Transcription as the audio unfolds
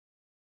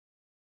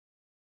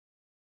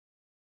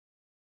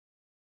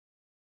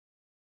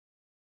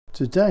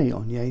Today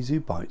on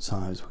Yaesu Bite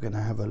Size, we're going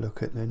to have a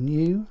look at the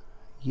new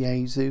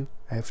Yaesu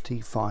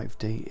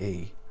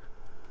FT5DE.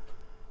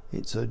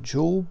 It's a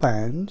dual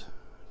band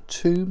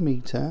 2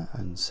 meter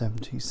and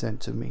 70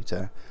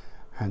 centimeter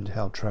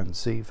handheld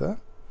transceiver.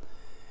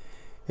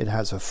 It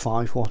has a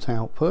 5-watt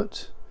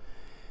output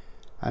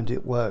and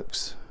it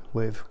works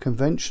with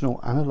conventional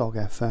analog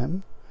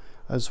FM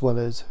as well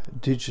as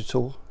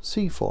digital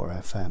C4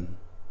 FM.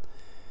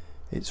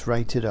 It's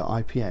rated at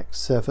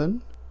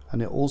IPX7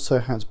 and it also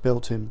has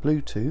built-in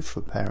Bluetooth for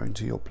pairing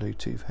to your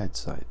Bluetooth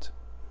headset.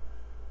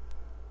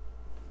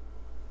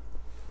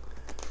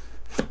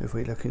 If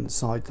we look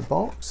inside the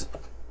box,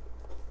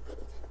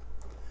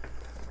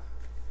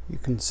 you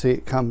can see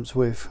it comes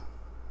with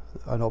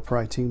an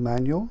operating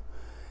manual.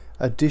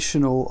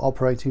 Additional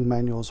operating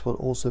manuals will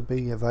also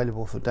be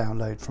available for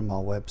download from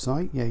our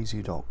website,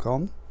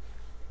 yaesu.com.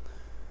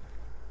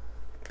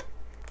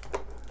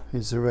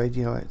 Here's the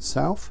radio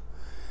itself.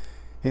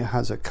 It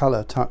has a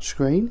colour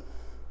touchscreen,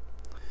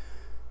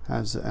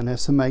 has an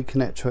SMA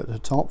connector at the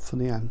top for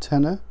the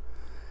antenna,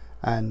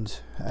 and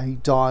a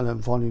dial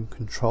and volume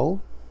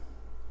control.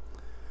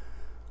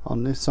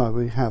 On this side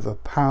we have a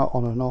power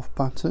on and off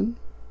button,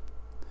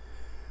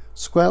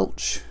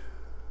 squelch,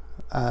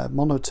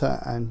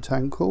 monitor and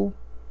tankle,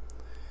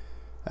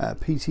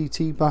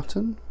 PTT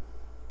button.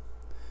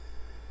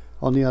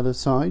 On the other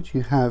side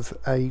you have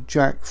a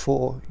jack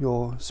for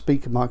your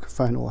speaker,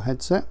 microphone or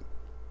headset.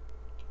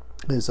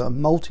 There's a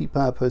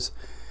multi-purpose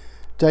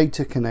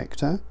data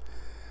connector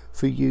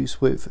for use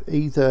with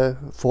either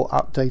for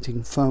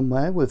updating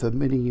firmware with a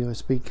mini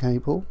USB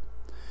cable,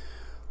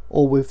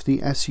 or with the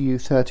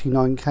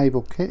SU39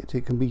 cable kit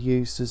it can be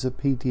used as a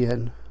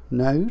PDN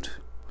node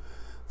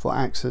for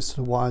access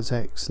to the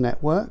WiresX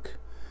network.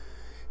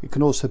 It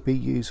can also be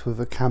used with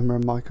a camera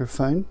and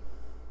microphone.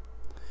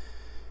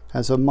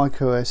 Has a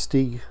micro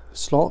SD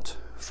slot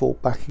for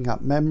backing up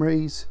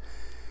memories,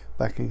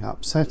 backing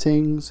up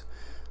settings,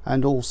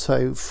 and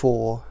also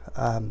for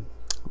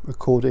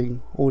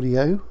recording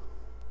audio.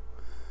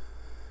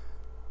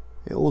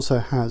 It also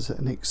has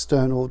an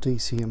external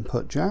DC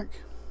input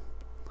jack.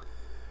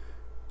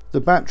 The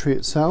battery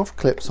itself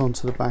clips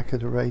onto the back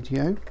of the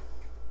radio.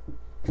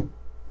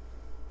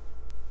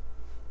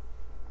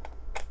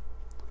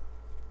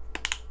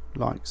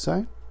 Like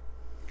so.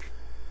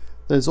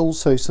 There's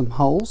also some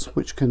holes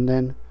which can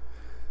then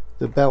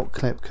the belt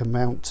clip can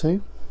mount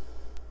to,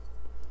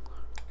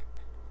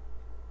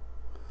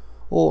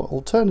 or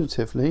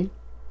alternatively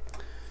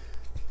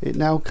it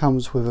now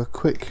comes with a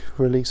quick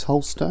release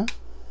holster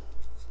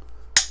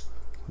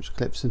which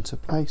clips into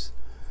place,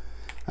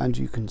 and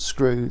you can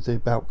screw the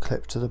belt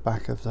clip to the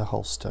back of the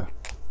holster.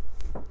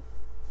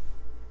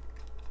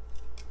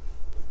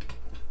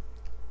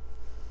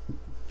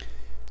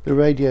 The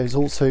radio is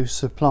also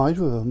supplied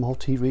with a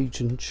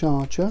multi-region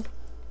charger,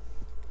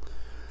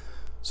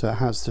 so it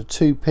has the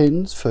 2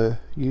 pins for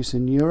use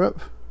in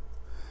Europe,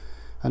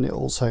 and it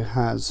also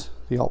has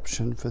the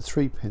option for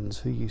 3 pins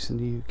for use in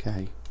the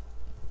UK.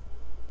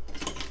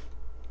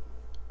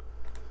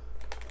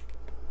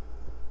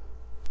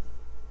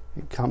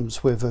 It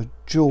comes with a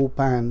dual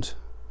band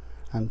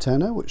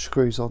antenna which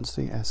screws onto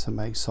the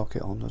SMA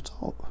socket on the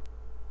top,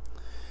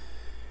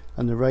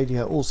 and the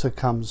radio also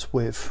comes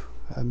with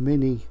a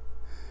mini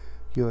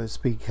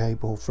USB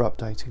cable for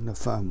updating the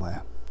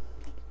firmware.